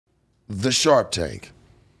The Sharp Tank.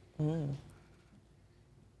 No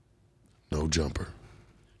jumper.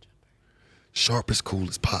 Sharpest,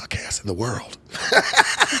 coolest podcast in the world.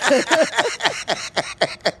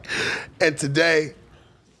 And today,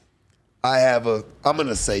 I have I'm going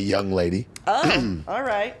to say young lady. Oh, all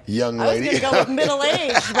right. Young lady. I was going to go with middle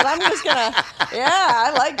age, but I'm just going to,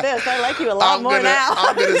 I like this. I like you a lot more now.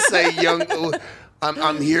 I'm going to say young.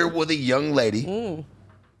 I'm here with a young lady.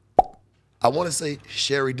 I want to say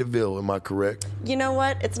Cherie Deville. Am I correct? You know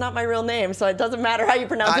what? It's not my real name, so it doesn't matter how you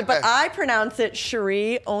pronounce it. But I pronounce it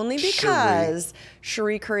Cherie only because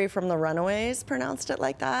Cherie Curry from The Runaways pronounced it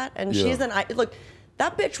like that. And she's look,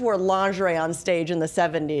 that bitch wore lingerie on stage in the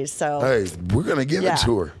 70s. So hey, we're going to give it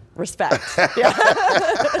to her. Respect. I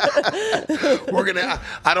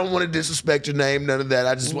don't want to disrespect your name, none of that.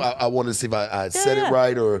 I wanted to see if I said it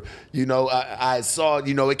right, or I saw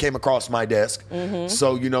it came across my desk.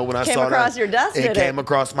 So when I saw across your desk, it came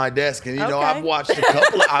across my desk, and I've watched a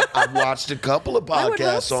couple. I've watched a couple of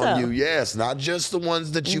podcasts on you. Yes, not just the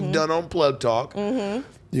ones that you've done on Plug Talk, which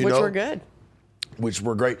were good. Which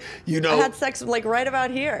were great. I had sex like right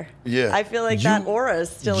about here. Yeah. I feel like that aura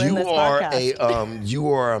is still in this podcast. You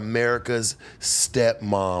are America's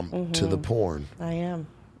stepmom to the porn. I am.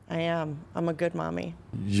 I'm a good mommy.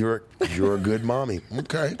 You're a good mommy.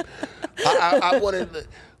 Okay. I wanted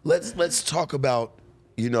let's talk about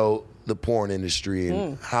the porn industry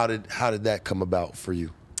and how did that come about for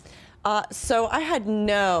you? So I had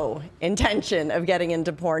no intention of getting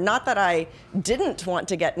into porn. Not that I didn't want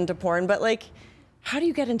to get into porn, but like, how do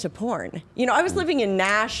you get into porn? I was living in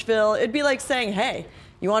Nashville. It'd be like saying, hey,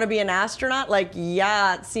 you want to be an astronaut? Like,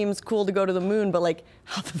 yeah, it seems cool to go to the moon, but like,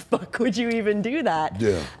 how the fuck would you even do that?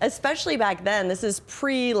 Yeah. Especially back then. This is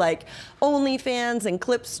pre like OnlyFans and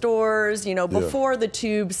clip stores, before the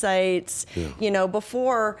tube sites,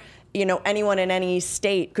 before anyone in any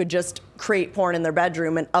state could just create porn in their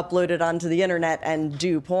bedroom and upload it onto the internet and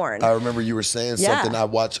do porn. I remember you were saying something. I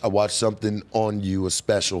watched something on you, a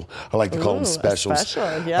special. I like to call them specials. A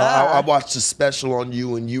special, yeah. I watched a special on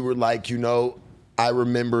you, and you were like, I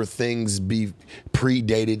remember things be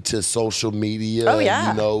predated to social media. Oh,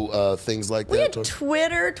 yeah. Things like that. We had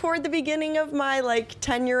Twitter toward the beginning of my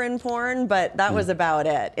tenure in porn, but that was about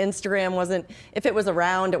it. Instagram wasn't, if it was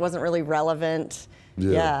around, it wasn't really relevant.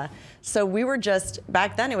 Yeah. So we were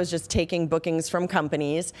back then it was just taking bookings from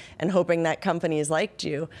companies and hoping that companies liked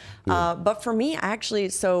you. But for me, actually,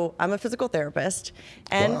 I'm a physical therapist,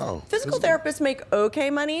 and physical therapists make okay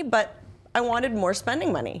money, but I wanted more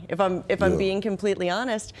spending money, if I'm being completely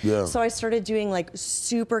honest. Yeah. So I started doing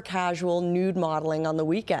super casual nude modeling on the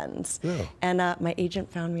weekends. Yeah. And my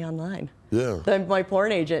agent found me online. Yeah. My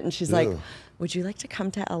porn agent, and she's like, would you like to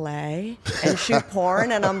come to LA and shoot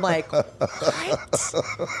porn? And I'm like, what?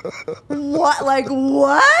 What? Like,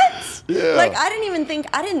 what? Yeah.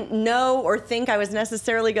 I didn't know or think I was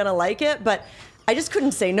necessarily gonna like it, but I just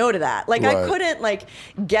couldn't say no to that. I couldn't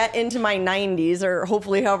get into my 90s or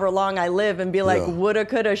hopefully however long I live and be like, woulda,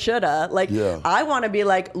 coulda, shoulda. I want to be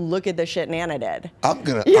like, look at the shit Nana did. And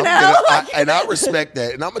I respect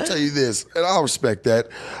that. And I'm gonna tell you this, and I'll respect that.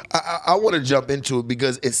 I want to jump into it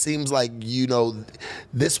because it seems like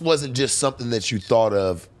this wasn't just something that you thought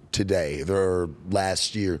of today or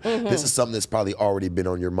last year. This is something that's probably already been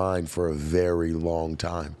on your mind for a very long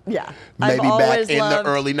time. Yeah. Maybe back in the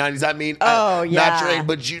early 90s. I mean, not your age,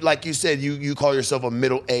 but like you said, you call yourself a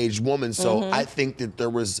middle-aged woman. So I think that there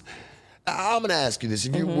was, I'm going to ask you this.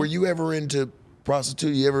 Were you ever into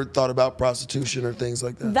prostitute? You ever thought about prostitution or things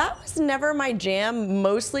like that? That was never my jam,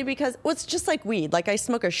 mostly because it's just like weed. I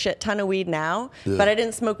smoke a shit ton of weed now, but I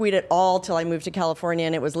didn't smoke weed at all till I moved to California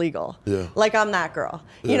and it was legal. Yeah. I'm that girl.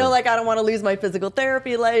 I don't want to lose my physical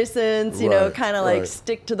therapy license,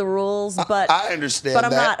 stick to the rules. But I understand But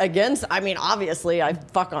I'm not against, obviously I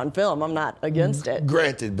fuck on film. I'm not against it.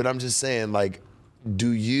 Granted, but I'm just saying,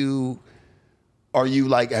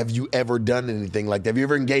 have you ever done anything like that? Have you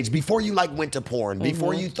ever engaged before you went to porn?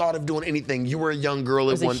 Before you thought of doing anything, you were a young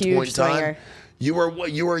girl at one point in time. You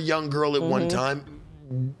were a young girl at one time.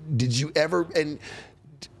 Did you ever, and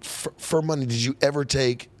for money, did you ever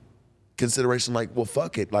take consideration well,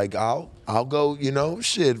 fuck it, I'll go,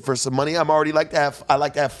 shit, for some money. I like to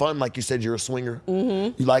have fun. Like you said, you're a swinger.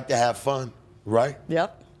 You like to have fun, right?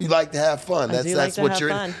 Yep. You like to have fun. That's what you're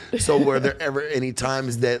in. So were there ever any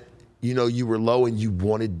times that you know, you were low and you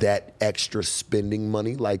wanted that extra spending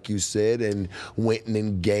money, like you said, and went and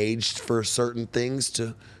engaged for certain things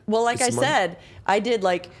to. Well, like I said, I did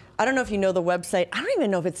like, I don't know if you know the website. I don't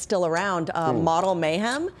even know if it's still around, Model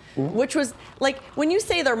Mayhem, which was like, when you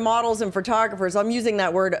say they're models and photographers, I'm using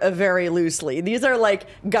that word very loosely. These are like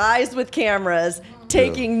guys with cameras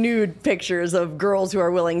taking nude pictures of girls who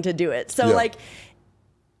are willing to do it. So like,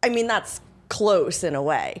 I mean, that's close in a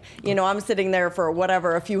way. You know, I'm sitting there for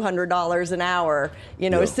whatever, a few $100s an hour, you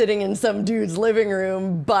know, sitting in some dude's living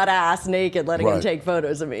room, butt ass naked, letting him take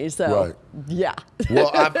photos of me. So yeah.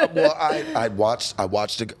 Well, I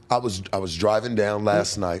was driving down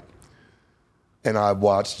last night, and I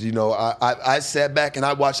watched, you know, I sat back and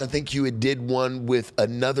I watched, I think you had did one with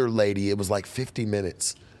another lady. It was like 50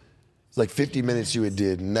 minutes. It's like 50 minutes you had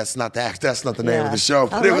did, and that's not the name of the show,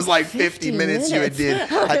 but it was like 50 minutes you had did.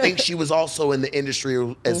 I think she was also in the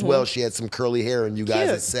industry as well. She had some curly hair, and you guys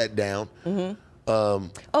had sat down. Oh,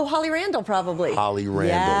 Holly Randall, probably. Holly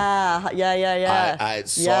Randall. Yeah. I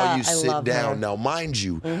saw you sit down. Now, mind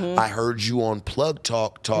you, I heard you on Plug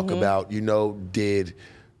Talk talk about, you know, did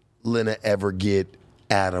Lena ever get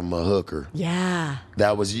Adam a hooker? Yeah.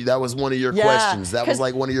 That was one of your questions. That was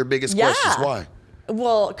like one of your biggest questions. Why?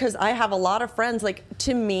 Well, because I have a lot of friends. Like,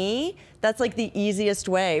 to me, that's like the easiest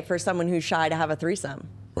way for someone who's shy to have a threesome.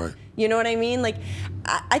 Right. You know what I mean? Like,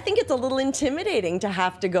 I think it's a little intimidating to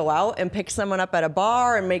have to go out and pick someone up at a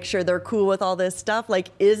bar and make sure they're cool with all this stuff.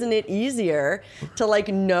 Like, isn't it easier to like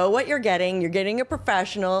know what you're getting? You're getting a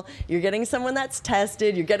professional. You're getting someone that's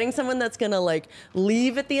tested. You're getting someone that's gonna like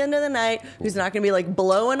leave at the end of the night, who's not gonna be like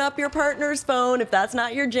blowing up your partner's phone if that's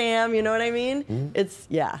not your jam. You know what I mean? It's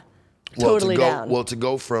totally down. Well, to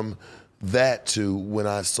go from that to when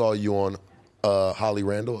I saw you on Holly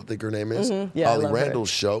Randall, I think her name is. Holly Randall's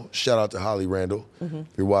show. Shout out to Holly Randall. If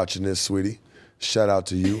you're watching this, sweetie, shout out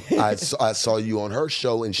to you. I saw you on her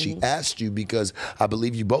show, and she asked you because I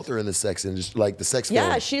believe you both are in the sex industry, like the sex film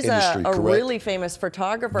industry. Yeah, she's a really famous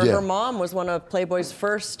photographer. Her mom was one of Playboy's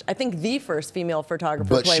first, I think the first female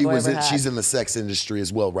photographer Playboy ever had. She's in the sex industry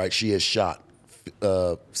as well, right? She has shot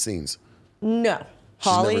scenes. No.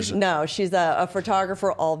 Holly? No, she's a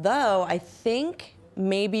photographer, although I think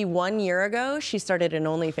maybe 1 year ago she started an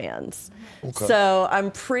OnlyFans. Okay. So I'm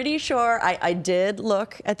pretty sure I did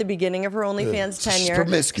look at the beginning of her OnlyFans tenure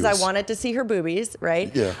because I wanted to see her boobies,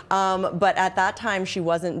 right? Yeah. But at that time she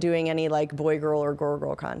wasn't doing any like boy girl or girl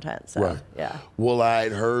girl content. So yeah. Well,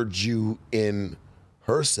 I'd heard you in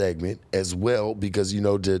her segment as well because, you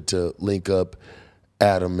know, to link up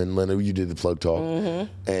Adam and Lena, you did the Plug Talk,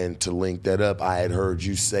 and to link that up, I had heard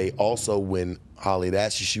you say also when Holly had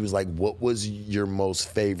asked you, she was like, what was your most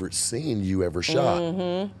favorite scene you ever shot?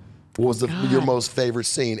 What was your most favorite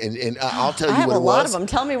scene? And I'll tell you what it was. I have a lot of them.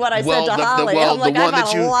 Tell me what I said to Holly. I'm like, I've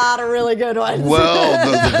had a lot of really good ones. Well,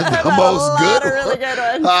 the most good one. Really good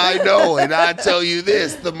ones. I know, and I tell you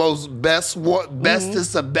this, the most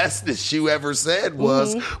bestest of bestest you ever said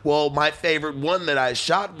was, well, my favorite one that I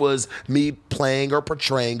shot was me playing or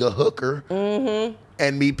portraying a hooker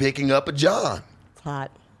and me picking up a John. It's hot.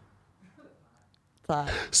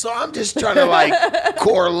 So I'm just trying to like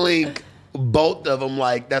core link both of them.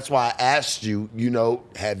 Like, that's why I asked you, you know,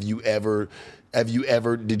 did you ever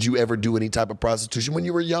do any type of prostitution when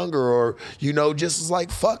you were younger, or, you know, just like,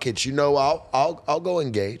 fuck it, you know, I'll go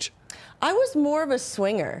engage? I was more of a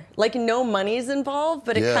swinger. Like, no money's involved,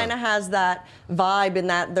 but it kind of has that vibe in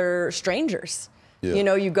that they're strangers. Yeah. You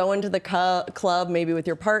know, you go into the club maybe with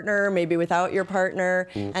your partner, maybe without your partner,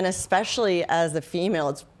 and especially as a female,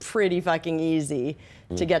 it's pretty fucking easy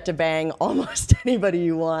to get to bang almost anybody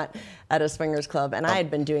you want at a swingers club. And I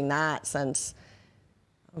had been doing that since,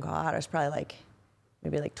 oh God, I was probably like,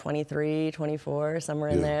 maybe like 23, 24, somewhere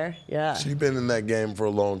in there. Yeah. So you've been in that game for a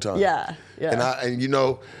long time. Yeah, yeah. And you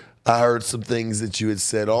know, I heard some things that you had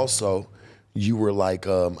said also. You were like,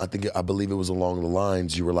 I believe it was along the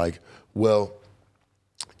lines, you were like, well,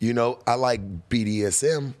 you know, I like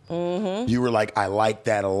BDSM. You were like, I like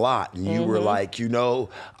that a lot. And you were like, you know,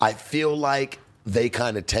 I feel like they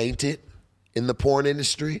kind of taint it in the porn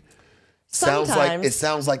industry. Sometimes. It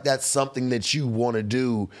sounds like that's something that you want to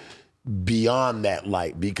do beyond that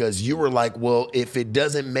light, because you were like, well, if it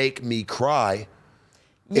doesn't make me cry,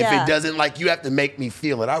 if it doesn't, like, you have to make me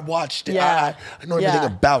feel it. I watched it. I know everything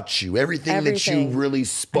about you, everything that you really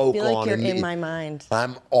spoke on. I feel like you're in my mind.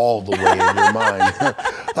 I'm all the way in your mind.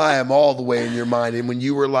 I am all the way in your mind. And when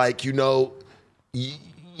you were like, you know,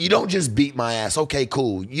 you don't just beat my ass. Okay,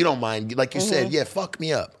 cool. You don't mind. Like you said, yeah, fuck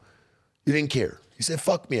me up. You didn't care. You said,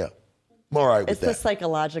 fuck me up. I'm all right with that. It's the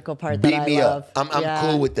psychological part that I love. Beat me up. I'm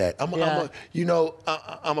cool with that. You know,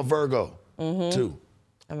 I'm a Virgo, too.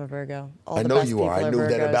 I'm a Virgo. I know you are. I knew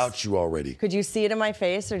that about you already. Could you see it in my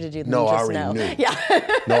face, or did you No, just I already know? knew.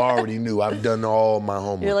 Yeah. No, I already knew. I've done all my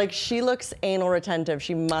homework. You're like, she looks anal retentive.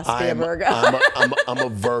 She must be a Virgo. I'm a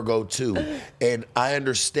Virgo too, and I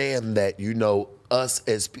understand that. Us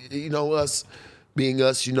being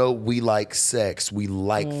us, we like sex. We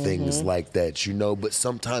like things like that, but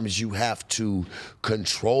sometimes you have to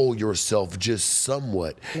control yourself just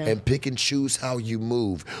somewhat and pick and choose how you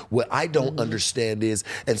move. What I don't understand is,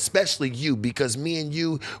 and especially you, because me and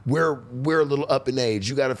you, we're a little up in age.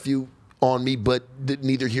 You got a few on me, but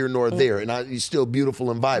neither here nor there. And you're still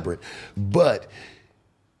beautiful and vibrant. But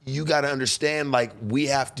you got to understand, like, you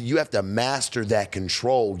have to master that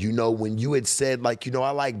control. When you had said, like, I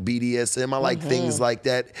like BDSM, I like things like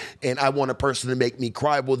that, and I want a person to make me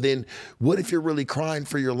cry. Well, then what if you're really crying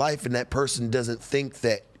for your life and that person doesn't think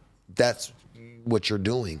that that's what you're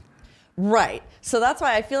doing? Right. So that's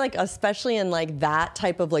why I feel like, especially in like that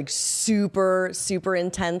type of like super, super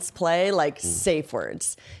intense play, like safe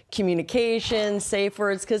words, communication, safe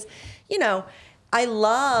words, because, I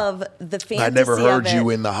love the fantasy. I never heard you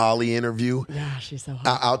in the Holly interview. Yeah, she's so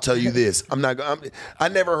hot. I'll tell you this. I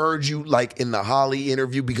never heard you like in the Holly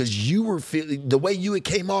interview, because you were feeling the way you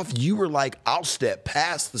came off. You were like, I'll step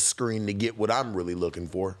past the screen to get what I'm really looking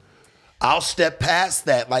for. I'll step past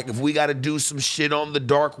that. Like, if we got to do some shit on the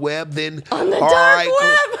dark web, then on the dark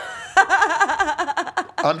web.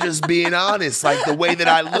 I'm just being honest. Like, the way that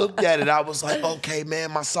I looked at it, I was like, okay,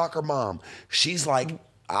 man, my soccer mom. She's like,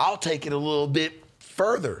 I'll take it a little bit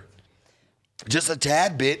further, just a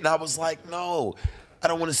tad bit. And I was like, no, I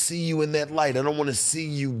don't want to see you in that light. I don't want to see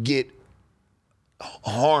you get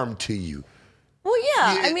harm to you. Well,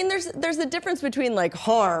 yeah. I mean, there's a difference between like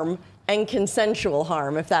harm and consensual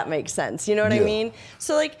harm, if that makes sense. You know what I mean?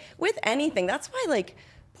 So like with anything, that's why like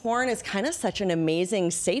porn is kind of such an amazing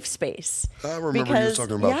safe space. I remember you were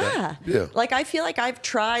talking about that. Yeah. Like, I feel like I've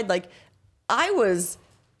tried, like,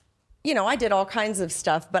 I did all kinds of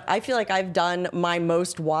stuff, but I feel like I've done my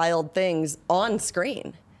most wild things on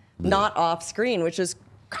screen, not off screen, which is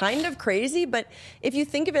kind of crazy. But if you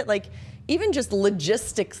think of it, like, even just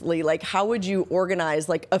logistically, like, how would you organize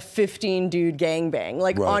like a 15-dude gangbang,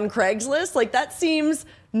 like on Craigslist? Like, that seems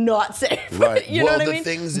not safe. Right. You know what I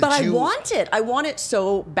mean? But I want it. I want it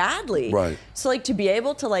so badly. Right. So like, to be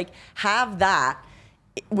able to like have that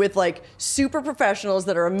with like super professionals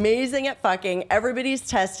that are amazing at fucking, everybody's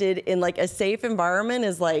tested in like a safe environment,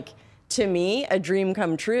 is like, to me, a dream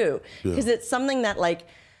come true. Because it's something that like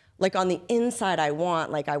on the inside I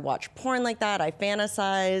want. Like, I watch porn like that, I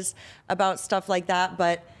fantasize about stuff like that,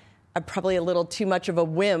 but I'm probably a little too much of a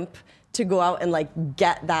wimp to go out and like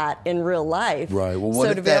get that in real life. Right. Well, what so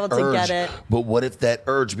if to be able to get it. But what if that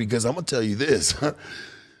urge? Because I'm gonna tell you this,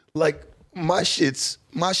 like, my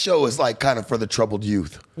show is like kind of for the troubled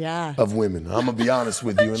youth of women. I'm gonna be honest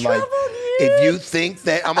with you. And like, if you think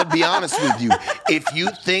that, I'm gonna be honest with you, if you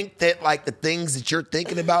think that like the things that you're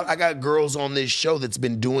thinking about, I got girls on this show that's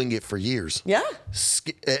been doing it for years. Yeah.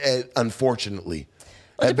 Unfortunately.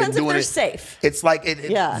 Well, it depends if they're safe. It's like,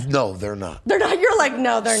 no, they're not. They're not. You're like,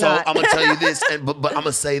 no, they're not. So I'm going to tell you this, but I'm going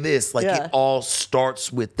to say this. Like, it all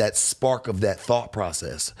starts with that spark of that thought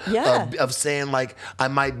process. Of saying, like, I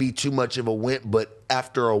might be too much of a wimp, but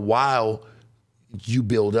after a while, you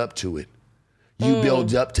build up to it. You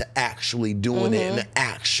build up to actually doing it and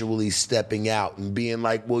actually stepping out and being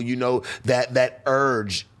like, well, that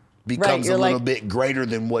urge becomes a little bit greater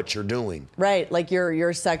than what you're doing. Right. Like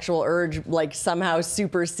your sexual urge like somehow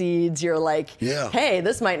supersedes your like, hey,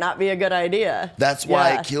 this might not be a good idea. That's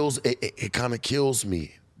why it kind of kills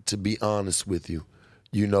me, to be honest with you.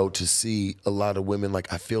 To see a lot of women,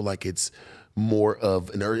 like, I feel like it's more of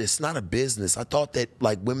an urge. It's not a business. I thought that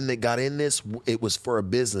like women that got in this, it was for a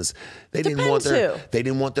business. They didn't want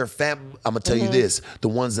their family. I'm gonna tell you this: the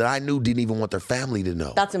ones that I knew didn't even want their family to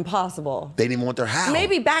know. That's impossible. They didn't even want their house.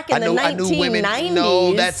 Maybe back in the 1990s.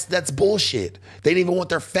 No, that's bullshit. They didn't even want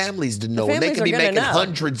their families to know, and they could be making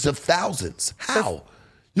hundreds of thousands. How?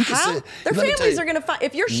 Their families are going to find.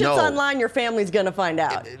 If your shit's online, your family's going to find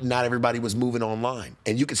out. Not everybody was moving online,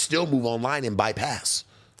 and you could still move online and bypass.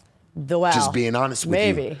 Wow. Just being honest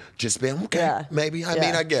with you. Just being, maybe. I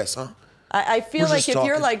mean, I guess, huh? I feel like if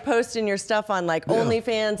you're like posting your stuff on like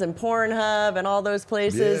OnlyFans and Pornhub and all those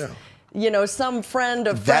places, some friend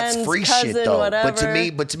of friends, that's free cousin, shit, though. whatever.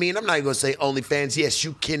 But to me, and I'm not even gonna say OnlyFans. Yes,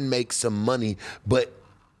 you can make some money, but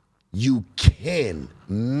you can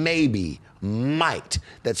might.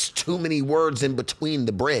 That's too many words in between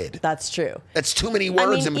the bread. That's true. That's too many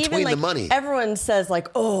words in between the money. Everyone says like,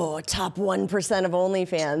 oh, top 1% of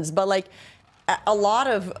OnlyFans, but like, a lot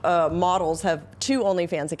of models have two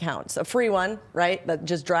OnlyFans accounts, a free one, right, that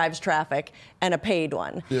just drives traffic, and a paid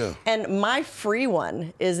one. Yeah. And my free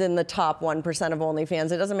one is in the top 1% of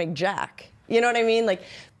OnlyFans. It doesn't make jack. You know what I mean? Like,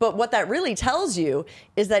 but what that really tells you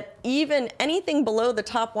is that even anything below the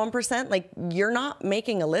top 1%, like, you're not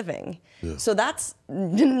making a living. Yeah. So that's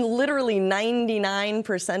literally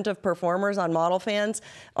 99% of performers on OnlyFans,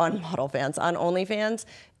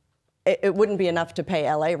 it wouldn't be enough to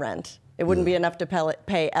pay LA rent. It wouldn't be enough to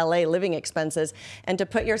pay LA living expenses. And to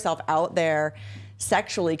put yourself out there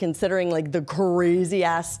sexually, considering like the crazy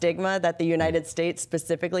ass stigma that the United States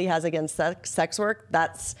specifically has against sex work,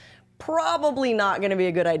 that's probably not going to be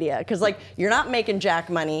a good idea, because like, you're not making jack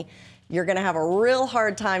money. You're going to have a real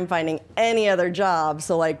hard time finding any other job.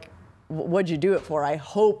 So like, what'd you do it for? I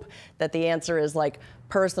hope that the answer is like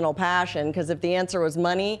personal passion, because if the answer was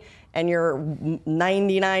money and you're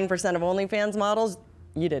 99% of OnlyFans models,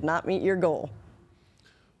 you did not meet your goal.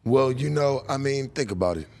 Well, you know, I mean, think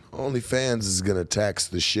about it. OnlyFans is going to tax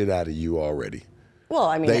the shit out of you already. Well,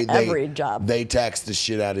 I mean, every job. They tax the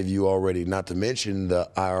shit out of you already, not to mention the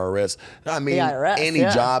IRS. I mean, IRS, any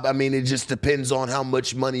job. I mean, it just depends on how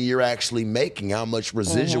much money you're actually making, how much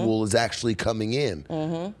residual is actually coming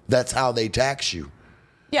in. That's how they tax you.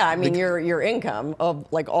 Yeah, I mean, your income of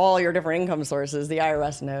like all your different income sources, the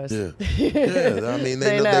IRS knows. Yeah, yeah. I mean,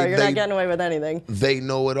 they know you're not getting away with anything. They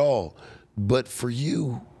know it all. But for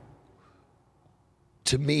you,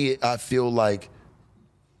 to me, I feel like,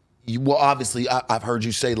 well, obviously, I've heard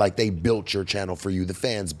you say like they built your channel for you. The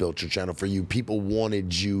fans built your channel for you. People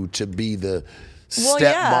wanted you to be the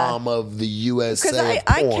stepmom of the USA of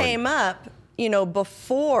porn. I came up, you know,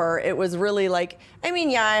 before it was really like, I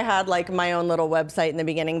mean, yeah, I had like my own little website in the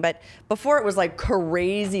beginning, but before it was like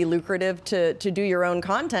crazy lucrative to do your own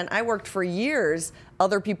content, I worked for years,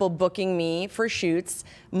 other people booking me for shoots,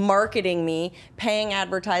 marketing me, paying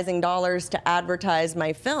advertising dollars to advertise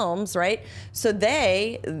my films, right? So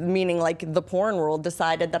they, meaning like the porn world,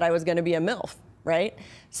 decided that I was gonna be a MILF, right?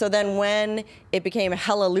 So then when it became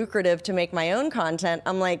hella lucrative to make my own content,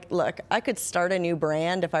 I'm like, look, I could start a new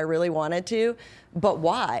brand if I really wanted to, but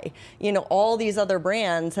why? You know, all these other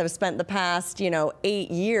brands have spent the past,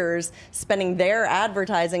 8 years spending their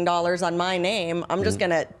advertising dollars on my name. I'm just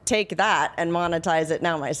gonna take that and monetize it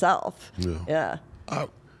now myself. Yeah. I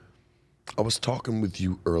was talking with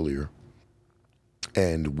you earlier,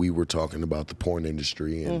 and we were talking about the porn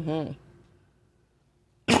industry, and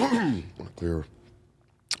I want to clear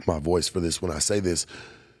my voice for this when I say this.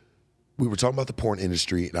 We were talking about the porn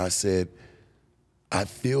industry, and I said, I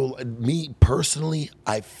feel, me personally,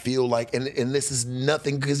 I feel like, and this is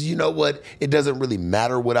nothing, because you know what? It doesn't really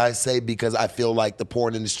matter what I say, because I feel like the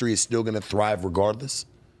porn industry is still going to thrive regardless.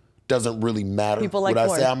 Doesn't really matter people like what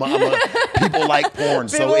porn. I say. People like porn,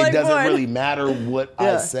 so like it doesn't porn. really matter what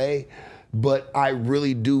I say. But I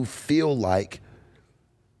really do feel like,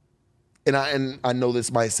 and I know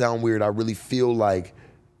this might sound weird, I really feel like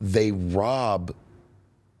they rob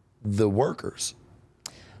the workers.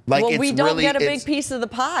 Like, well, it's we don't really, get a big piece of the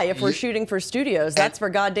pie if we're shooting for studios. That's for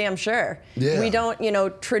goddamn sure. Yeah. We don't,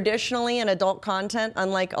 traditionally in adult content,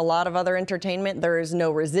 unlike a lot of other entertainment, there is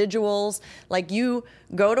no residuals. Like, you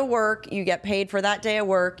go to work, you get paid for that day of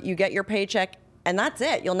work, you get your paycheck, and that's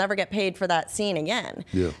it. You'll never get paid for that scene again.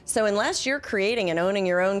 Yeah. So unless you're creating and owning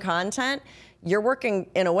your own content, you're working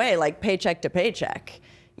in a way like paycheck to paycheck.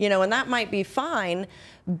 And that might be fine,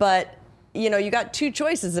 but you got two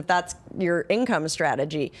choices if that's your income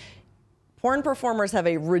strategy. Porn performers have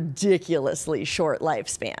a ridiculously short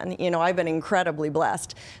lifespan. I've been incredibly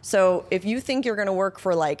blessed. So if you think you're gonna work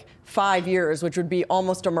for like 5 years, which would be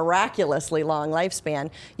almost a miraculously long lifespan,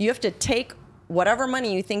 you have to take whatever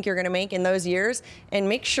money you think you're gonna make in those years and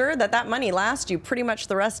make sure that that money lasts you pretty much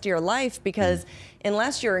the rest of your life, because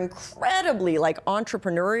unless you're incredibly like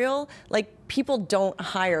entrepreneurial, like people don't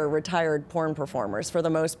hire retired porn performers for the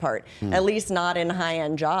most part, at least not in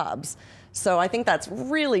high-end jobs. So I think that's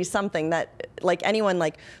really something that like anyone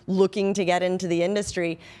like looking to get into the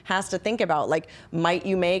industry has to think about. Like, might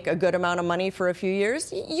you make a good amount of money for a few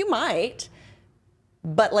years? You might.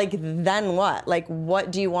 But like, then what? Like,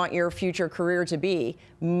 what do you want your future career to be?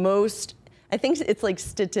 I think it's like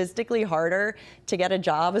statistically harder to get a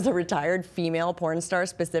job as a retired female porn star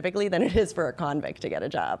specifically than it is for a convict to get a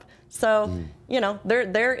job. So,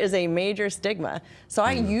 there is a major stigma. So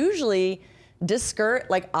I usually discourage,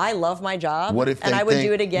 like, I love my job and I would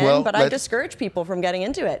do it again, but I discourage people from getting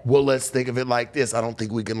into it. Well, let's think of it like this. I don't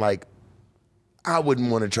think we can I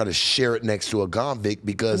wouldn't want to try to share it next to a convict,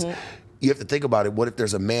 because you have to think about it. What if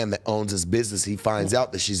there's a man that owns his business? He finds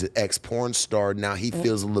out that she's an ex-porn star. Now he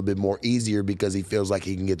feels a little bit more easier because he feels like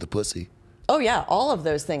he can get the pussy. Oh yeah, all of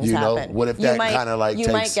those things You know, happen. what if that kind of like you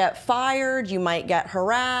might get fired, you might get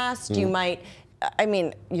harassed, you might. I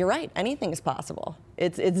mean, you're right. Anything is possible.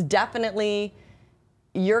 It's definitely.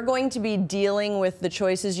 You're going to be dealing with the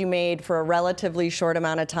choices you made for a relatively short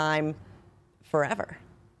amount of time, forever.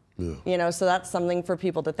 Yeah. You know, so that's something for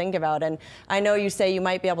people to think about. And I know you say you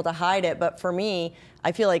might be able to hide it, but for me,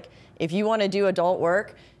 I feel like if you want to do adult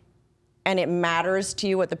work and it matters to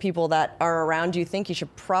you what the people that are around you think, you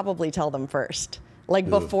should probably tell them first. Like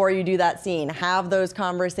before you do that scene, have those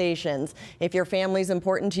conversations. If your family's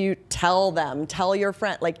important to you, tell them, tell your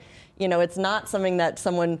friend. Like, you know, it's not something that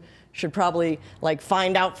someone should probably like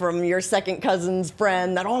find out from your second cousin's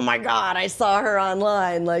friend that, oh my God, I saw her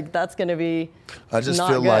online. Like that's gonna be I just not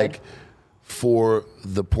feel good. like for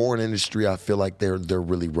the porn industry, I feel like they're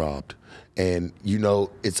really robbed. And you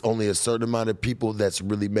know, it's only a certain amount of people that's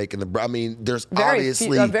really making the. I mean, there's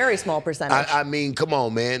obviously a very small percentage. I mean, come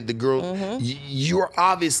on, man. The girl, you're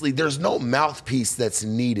obviously there's no mouthpiece that's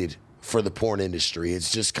needed for the porn industry. It's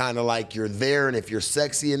just kind of like you're there, and if you're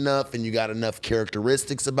sexy enough and you got enough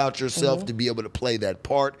characteristics about yourself to be able to play that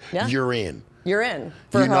part, you're in. You're in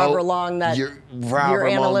for however long that your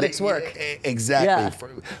analytics work. Exactly.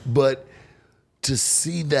 Yeah. But to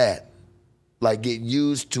see that like get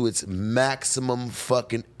used to its maximum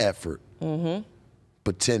fucking effort,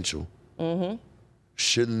 potential,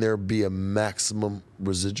 shouldn't there be a maximum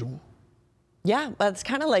residual? Yeah, but it's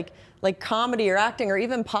kind of like comedy or acting or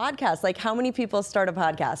even podcasts. Like how many people start a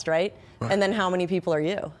podcast, right? And then how many people are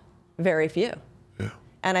you? Very few. Yeah.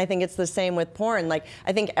 And I think it's the same with porn. Like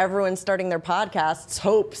I think everyone starting their podcasts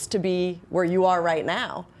hopes to be where you are right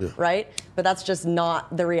now, right? But that's just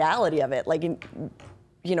not the reality of it. Like,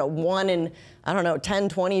 you know, 1 in, I don't know, 10,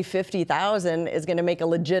 20, 50,000 is going to make a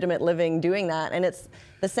legitimate living doing that. And it's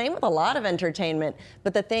the same with a lot of entertainment.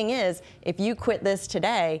 But the thing is, if you quit this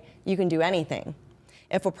today, you can do anything.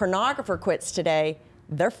 If a pornographer quits today,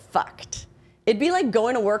 they're fucked. It'd be like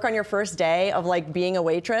going to work on your first day of like being a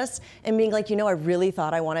waitress and being like, you know, I really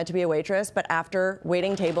thought I wanted to be a waitress, but after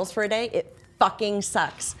waiting tables for a day, it fucking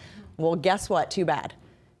sucks. Well, guess what? Too bad.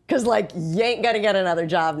 Because like you ain't gonna get another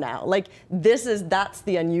job now. Like that's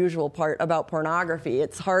the unusual part about pornography.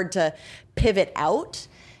 It's hard to pivot out.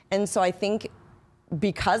 And so I think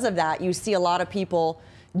because of that, you see a lot of people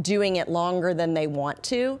doing it longer than they want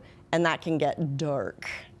to, and that can get dark.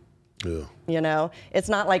 Yeah. You know, it's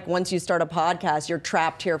not like once you start a podcast, you're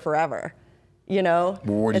trapped here forever. You know,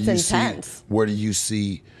 it's intense. Where do you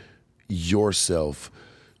see yourself?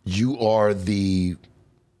 You are the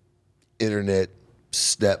internet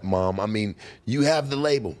stepmom. I mean, you have the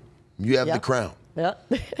label, you have the crown. Yeah.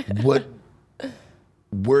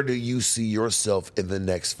 Where do you see yourself in the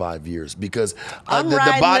next 5 years? Because I'm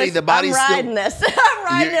riding this. I'm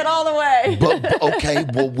riding it all the way. But okay,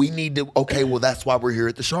 well we need to. Okay, well that's why we're here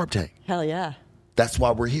at the Shark Tank. Hell yeah. That's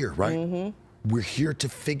why we're here, right? We're here to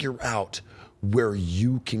figure out where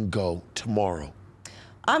you can go tomorrow.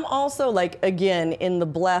 I'm also like again in the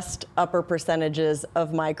blessed upper percentages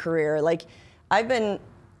of my career. Like I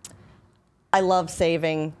love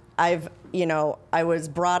saving. I was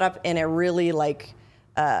brought up in a really like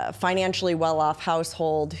financially well-off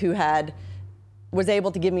household who was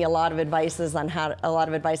able to give me a lot of advice on how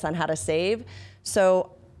to save.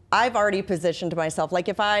 So I've already positioned myself, like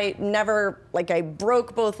if I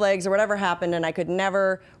broke both legs or whatever happened and I could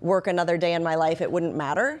never work another day in my life, it wouldn't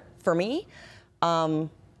matter for me.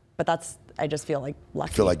 But I just feel like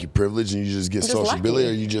lucky. You feel like you're privileged and you just get sociability,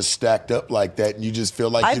 or you just stacked up like that and you just feel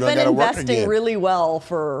like you don't got to work again? I've been investing really well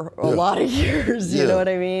for a lot of years, you know what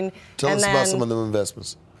I mean? Tell us about some of them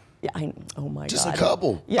investments. Yeah, oh my God. Just a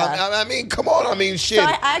couple. Yeah. I mean, come on. I mean, shit. So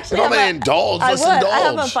I actually indulge. I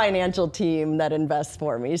have a financial team that invests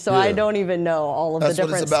for me, so I don't even know all of the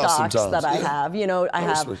different stocks that I have. You know, I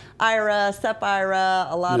have IRA, SEP IRA,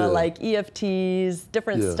 a lot of like EFTs,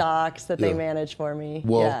 different stocks that they manage for me.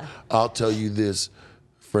 Well, I'll tell you this,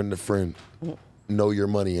 friend to friend, know your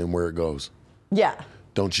money and where it goes. Yeah.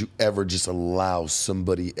 Don't you ever just allow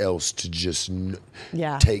somebody else to just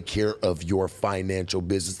take care of your financial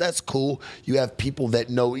business. That's cool. You have people that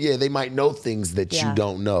know, they might know things that you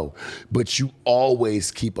don't know, but you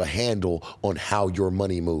always keep a handle on how your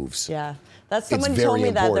money moves. Yeah, that's someone told me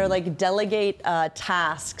that they're like delegate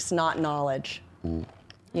tasks, not knowledge.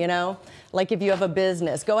 You know, like if you have a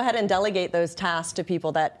business, go ahead and delegate those tasks to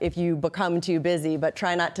people that if you become too busy, but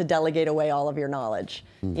try not to delegate away all of your knowledge.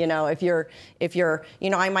 You know, if you're, you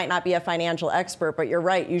know, I might not be a financial expert, but you're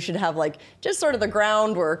right. You should have like just sort of the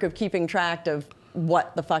groundwork of keeping track of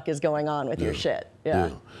what the fuck is going on with your shit.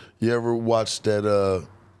 Yeah. You ever watched that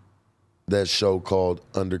show called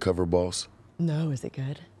Undercover Boss? No, is it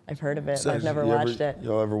good? I've heard of it. I've never watched it.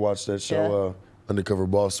 Y'all ever watched that show, Undercover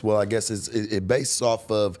Boss? Well, I guess it based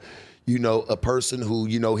off of, you know, a person who,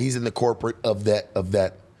 you know, he's in the corporate of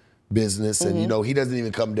that business, and you know, he doesn't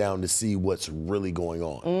even come down to see what's really going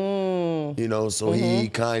on. You know, so he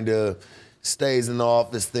kind of stays in the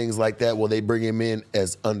office, things like that. Well, they bring him in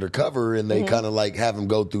as undercover, and they kind of like have him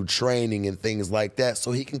go through training and things like that,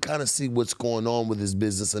 so he can kind of see what's going on with his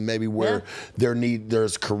business and maybe where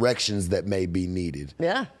there's corrections that may be needed.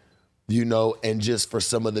 Yeah. You know, and just for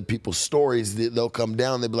some of the people's stories, they'll come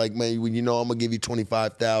down, they'll be like, man, you know, I'm gonna give you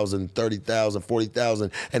 25,000, 30,000,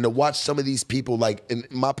 40,000. And to watch some of these people, like, and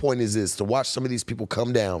my point is this, to watch some of these people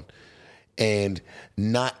come down and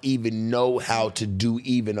not even know how to do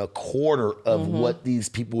even a quarter of what these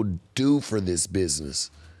people do for this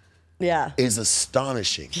business is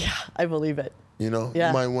astonishing. Yeah, I believe it. You know, you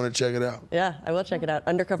might want to check it out. Yeah, I will check it out.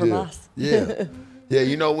 Undercover Boss. Yeah. Yeah,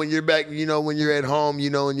 you know, when you're back, you know, when you're at home, you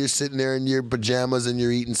know, and you're sitting there in your pajamas and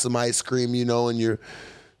you're eating some ice cream, you know, and you're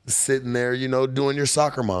sitting there, you know, doing your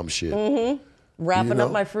soccer mom shit. Wrapping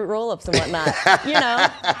up my fruit roll-ups and whatnot. You know,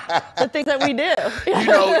 the things that we do. You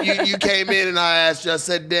know, you came in and I asked you, I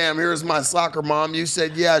said, damn, here's my soccer mom. You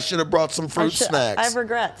said, yeah, I should have brought some fruit snacks. I have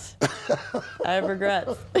regrets. I have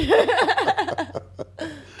regrets. But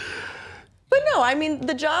no, I mean,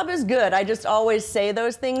 the job is good. I just always say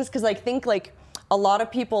those things because I think, like, a lot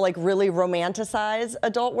of people like really romanticize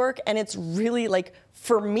adult work, and it's really like,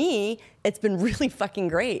 for me, it's been really fucking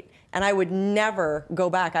great. And I would never go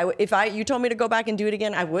back. If you told me to go back and do it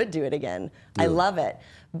again, I would do it again. I love it.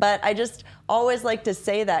 But I just always like to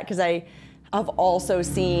say that because I've also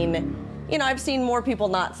seen, you know, I've seen more people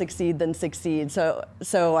not succeed than succeed. So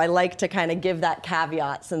I like to kind of give that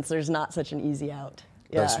caveat since there's not such an easy out.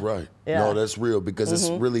 That's right. No, that's real because it's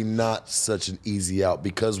really not such an easy out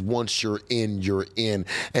because once you're in, you're in.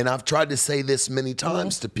 And I've tried to say this many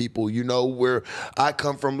times to people, you know, where I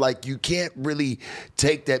come from, like, you can't really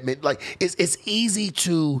take that, like, it's easy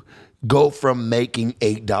to go from making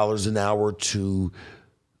 $8 an hour to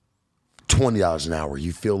 $20 an hour.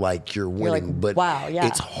 You feel like you're winning, like, but wow,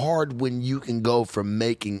 it's hard when you can go from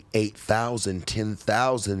making $8,000,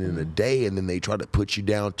 $10,000 in a day, and then they try to put you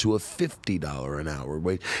down to a $50 an hour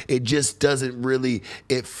wage. It just doesn't really,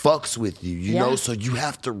 it fucks with you, you know? So you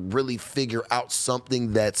have to really figure out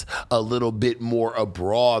something that's a little bit more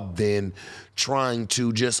abroad than trying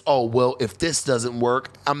to just, oh, well, if this doesn't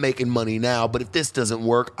work, I'm making money now, but if this doesn't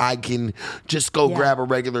work, I can just go grab a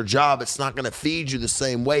regular job. It's not going to feed you the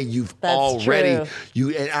same way. You've already,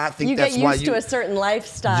 and I think that's why you get used to a certain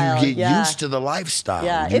lifestyle. You get used to the lifestyle.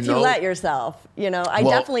 Yeah, if you let yourself. You know, I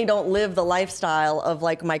definitely don't live the lifestyle of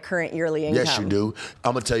like my current yearly income. Yes, you do.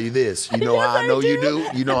 I'm going to tell you this. You know how I know you do?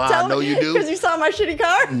 You know how I know you do? Because you saw my shitty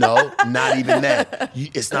car? No, not even that.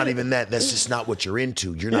 It's not even that. That's just not what you're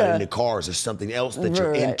into. You're not into cars. There's something else that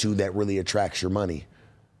you're into that really attracts your money.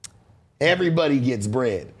 Everybody gets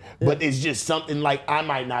bread, but it's just something like I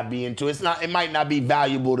might not be into. It might not be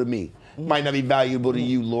valuable to me. It might not be valuable to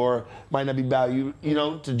you, Laura. Might not be valuable, you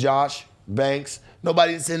know, to Josh, Banks,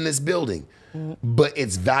 nobody that's in this building. But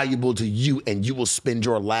it's valuable to you, and you will spend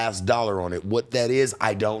your last dollar on it. What that is,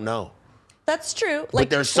 I don't know. That's true. But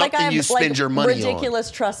there's something you spend your money on.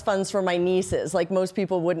 Ridiculous trust funds for my nieces, like most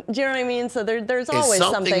people wouldn't. Do you know what I mean? So there's always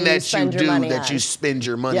something that you spend your money on. That you spend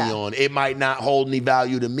your money on. It might not hold any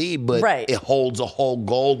value to me, but it holds a whole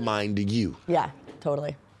gold mine to you. Yeah,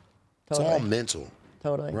 totally. It's all mental.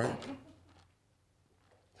 Totally. Right?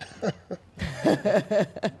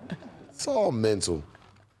 It's all mental.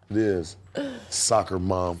 It is. Soccer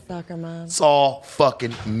mom. Soccer mom. It's all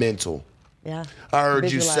fucking mental. Yeah. I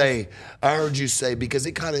heard you say because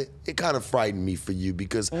it kind of frightened me for you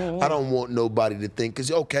because I don't want nobody to think,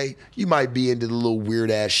 because okay, you might be into the little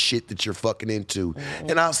weird ass shit that you're fucking into.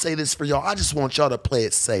 And I'll say this for y'all, I just want y'all to play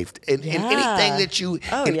it safe. And anything that you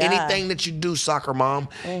anything that you do, soccer mom,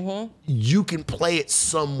 you can play it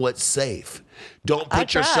somewhat safe. Don't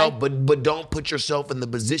put yourself but don't put yourself in the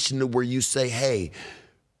position where you say, hey,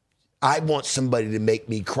 I want somebody to make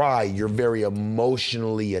me cry. You're very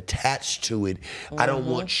emotionally attached to it. I don't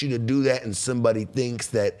want you to do that, and somebody thinks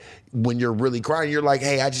that when you're really crying, you're like,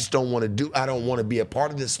 hey, I don't want to be a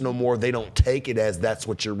part of this no more. They don't take it as that's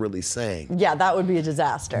what you're really saying. Yeah, that would be a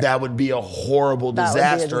disaster. That would be a horrible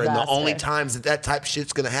disaster. And the only times that type of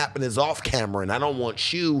shit's going to happen is off camera. And I don't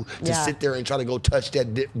want you to sit there and try to go touch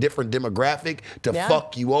that different demographic to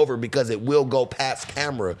fuck you over, because it will go past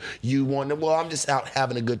camera. You want to, well, I'm just out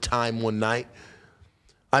having a good time one night.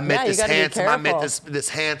 I met this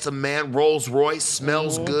handsome man, Rolls Royce,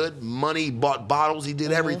 smells good, money, bought bottles, he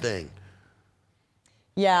did everything.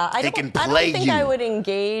 Yeah, I don't think you. I would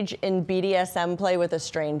engage in BDSM play with a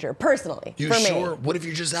stranger, personally. You sure? What if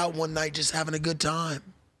you're just out one night just having a good time?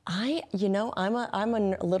 I'm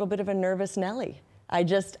a little bit of a nervous Nelly. I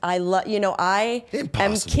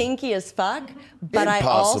am kinky as fuck, but I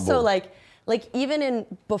also like even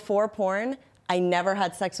before porn, I never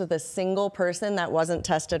had sex with a single person that wasn't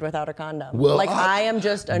tested without a condom. Well, I am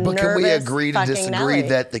just a nervous fucking But can we agree to disagree Nelly.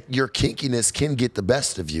 that your kinkiness can get the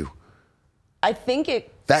best of you? I think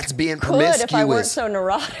that's being promiscuous. If I weren't so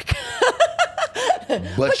neurotic.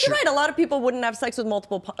 But you're right. A lot of people wouldn't have sex with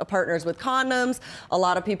multiple partners with condoms. A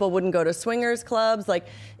lot of people wouldn't go to swingers clubs. Like,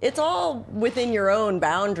 it's all within your own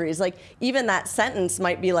boundaries. Like, even that sentence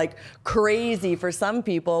might be like crazy for some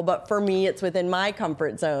people, but for me, it's within my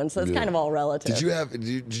comfort zone. So it's kind of all relative.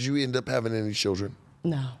 Did you end up having any children?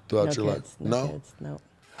 No. Throughout your kids, life? No kids. No.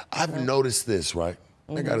 I've noticed this, right?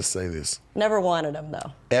 I gotta say this. Never wanted them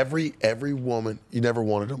though. Every woman, you never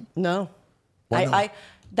wanted them? No. Why not?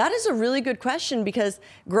 That is a really good question, because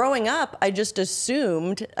growing up, I just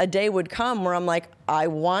assumed a day would come where I'm like, I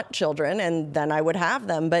want children, and then I would have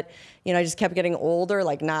them. But, I just kept getting older,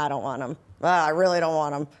 like, nah, I don't want them. I really don't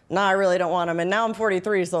want them. Nah, I really don't want them. And now I'm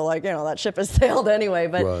 43, so, that ship has sailed anyway.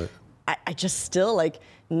 But right. I just still,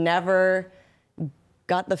 never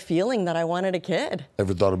got the feeling that I wanted a kid.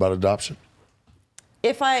 Ever thought about adoption?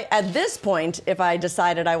 At this point, if I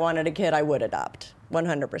decided I wanted a kid, I would adopt.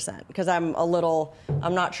 100%, because I'm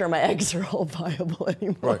not sure my eggs are all viable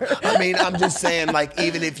anymore. Right. I mean, I'm just saying,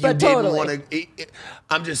 even if you didn't want to,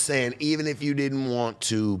 I'm just saying, even if you didn't want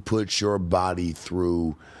to put your body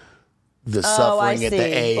through the suffering at the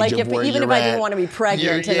age of where even if I didn't want to be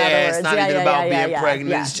pregnant, in other words. It's not even about being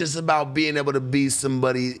pregnant. It's just about being able to be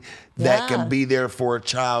somebody that can be there for a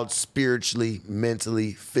child spiritually,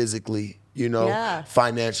 mentally, physically,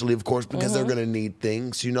 financially, of course, because they're going to need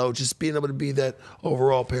things, just being able to be that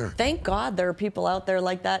overall parent. Thank God there are people out there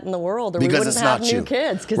like that in the world, or because we wouldn't have new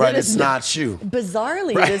kids. Right, it's not you.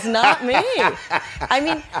 Bizarrely, it is not me. I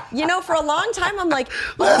mean, for a long time, I'm like,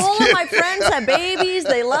 all of my friends have babies,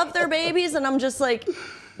 they love their babies, and I'm just like,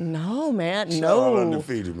 no, man, no. Shout out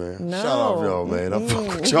Undefeated, man. No. Shout out y'all, man. I'm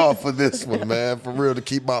fucking y'all for this one, man. For real, to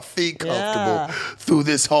keep my feet comfortable through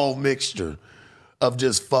this whole mixture of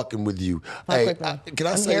just fucking with you. Can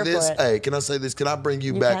I say this? Can I say this? Can I bring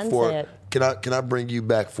you back for? Can I bring you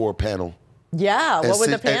back for a panel? Yeah. What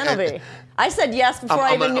would the panel be? I said yes before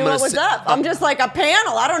I even knew what was up. I'm just like, a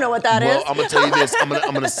panel. I don't know what that is. Well, I'm gonna tell you this. I'm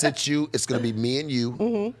gonna sit you. It's gonna be me and you.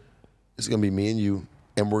 Mm-hmm. It's gonna be me and you,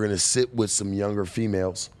 and we're gonna sit with some younger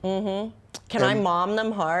females. Mm-hmm. Can I mom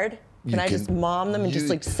them hard? Can I just mom them and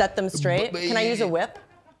just set them straight? Can I use a whip?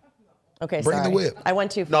 Okay, bring the whip. I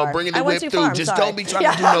went too far. No, bring the whip through. Just don't be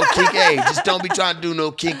trying to do no kinky. Just don't be trying to do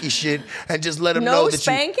no kinky shit, and just let them know that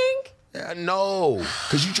spanking? No,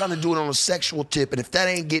 because you're trying to do it on a sexual tip, and if that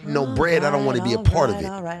ain't getting no bread, I don't want to be a part of it.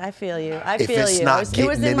 All right, I feel you. If it's not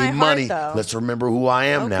getting any money, let's remember who I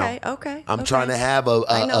am now. Okay. I'm trying to have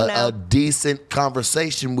a decent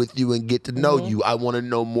conversation with you and get to know you. I want to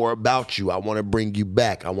know more about you. I want to bring you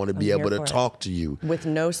back. I want to be able to talk to you with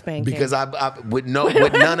no spanking. Because with none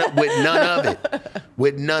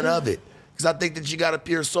of it. Because I think that you got a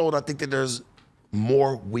pure soul, and I think that there's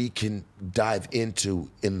more we can dive into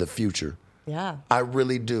in the future. Yeah. I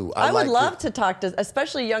really do. I would love to talk to,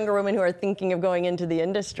 especially younger women who are thinking of going into the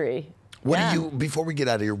industry. Before we get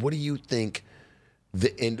out of here, what do you think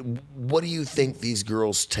these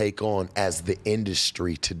girls take on as the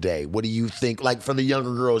industry today? What do you think, for the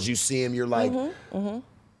younger girls, you see them, you're like,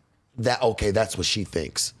 that's what she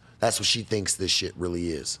thinks. That's what she thinks this shit really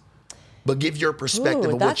is. But give your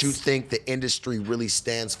perspective of what you think the industry really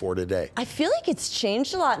stands for today. I feel like it's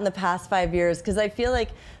changed a lot in the past 5 years, because I feel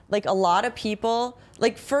like a lot of people,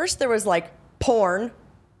 first there was porn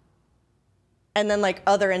and then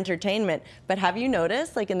other entertainment. But have you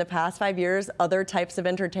noticed in the past 5 years, other types of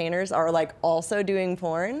entertainers are also doing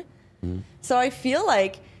porn? Mm-hmm. So I feel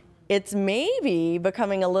like it's maybe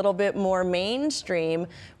becoming a little bit more mainstream,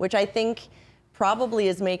 which I think probably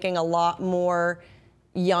is making a lot more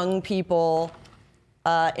young people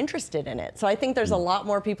interested in it. So I think there's a lot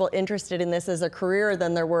more people interested in this as a career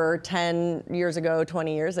than there were 10 years ago,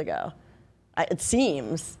 20 years ago. It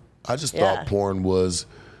seems. I just thought porn was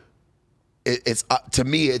it's to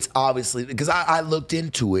me, it's obviously because I looked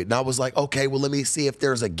into it and I was like, okay, well, let me see if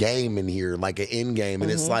there's a game in here, like an end game. And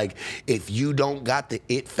it's like, if you don't got the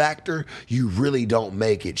it factor, you really don't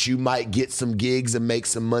make it. You might get some gigs and make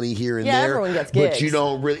some money here and there. Everyone gets gigs. But you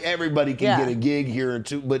don't really, everybody can get a gig here and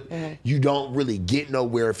two, but you don't really get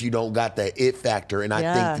nowhere if you don't got that it factor. And I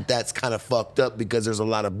think that that's kind of fucked up because there's a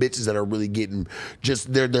lot of bitches that are really getting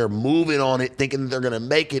just, they're moving on it, thinking that they're going to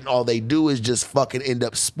make it. And all they do is just fucking end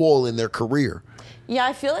up spoiling their career. Yeah,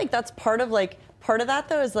 I feel like that's part of that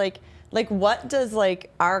though is like what does like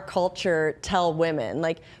our culture tell women?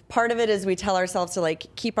 Like part of it is we tell ourselves to like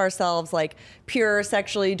keep ourselves like pure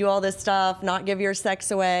sexually, do all this stuff, not give your sex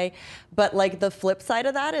away. But like the flip side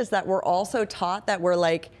of that is that we're also taught that we're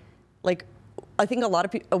like I think a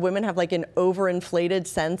lot of women have like an overinflated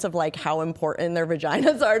sense of like how important their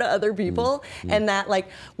vaginas are to other people, and that like,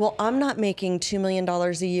 well, I'm not making $2 million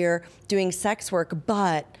a year doing sex work,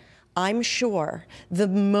 but I'm sure the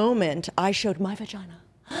moment I showed my vagina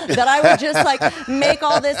that I would just like make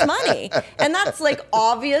all this money. And that's like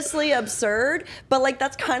obviously absurd, but like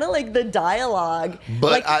that's kind of like the dialogue.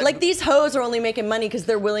 But like these hoes are only making money because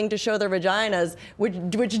they're willing to show their vaginas,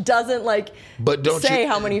 which doesn't like say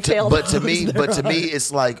how many failed. But to me,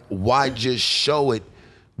 it's like, why just show it?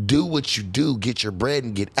 Do what you do, get your bread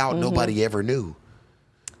and get out. Nobody ever knew.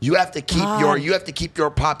 You have to keep your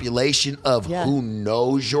population of who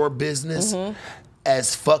knows your business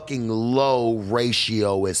as fucking low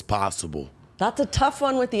ratio as possible. That's a tough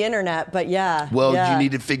one with the internet, but Well, you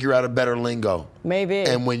need to figure out a better lingo. Maybe.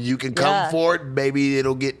 And when you can come for it, maybe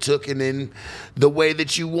it'll get taken in the way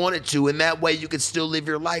that you want it to. And that way you can still live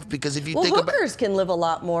your life. Because if you think about hookers can live a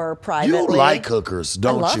lot more privately. You like hookers,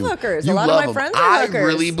 don't you? I love hookers. A lot of my friends are hookers. I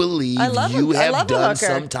really believe you have done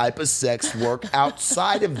some type of sex work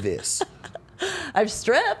outside of this. I've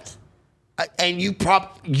stripped. And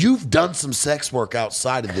you've done some sex work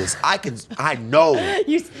outside of this. I know.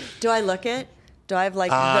 Do I look it? Do I have like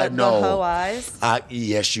the hoe eyes?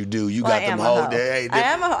 Yes, you do. You got them hoe.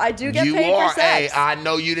 I do get paid for sex. Hey, I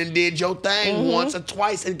know you done did your thing once or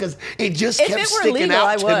twice, because it just kept sticking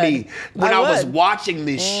out to me when I was watching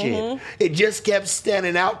this shit. It just kept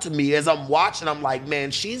standing out to me as I'm watching. I'm like, man,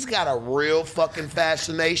 she's got a real fucking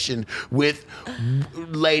fascination with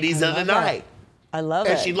ladies of the night. I love it.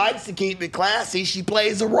 And she likes to keep it classy. She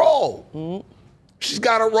plays a role. She's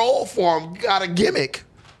got a role for him, got a gimmick.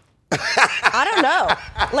 I don't know.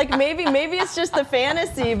 Like maybe it's just the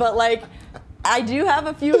fantasy, but like I do have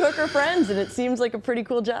a few hooker friends, and it seems like a pretty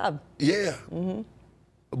cool job. Yeah.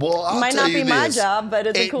 Well, I'll might tell not you be my job, but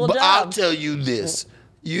it's a cool job. I'll tell you this.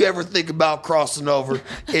 You ever think about crossing over,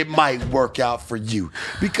 it might work out for you.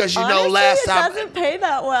 Because you know, last time it doesn't pay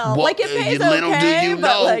that well. Like it pays little okay, do you but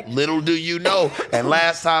know, like, little do you know. And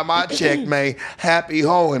last time I checked, man, happy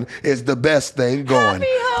hoeing is the best thing going. Happy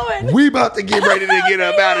hoeing. We about to get ready to get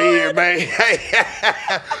up out of here, man.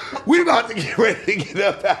 We about to get ready to get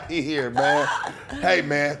up out of here, man. Hey,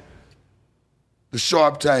 man, the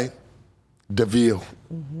Sharp Tank, Deville.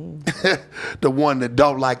 The one that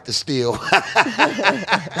don't like to steal.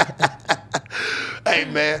 Hey,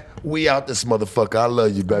 man, we out this motherfucker. I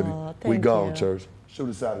love you, baby. We gone, church. Shoot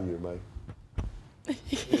us out of here, man.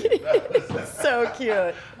 So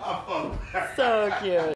cute. So cute.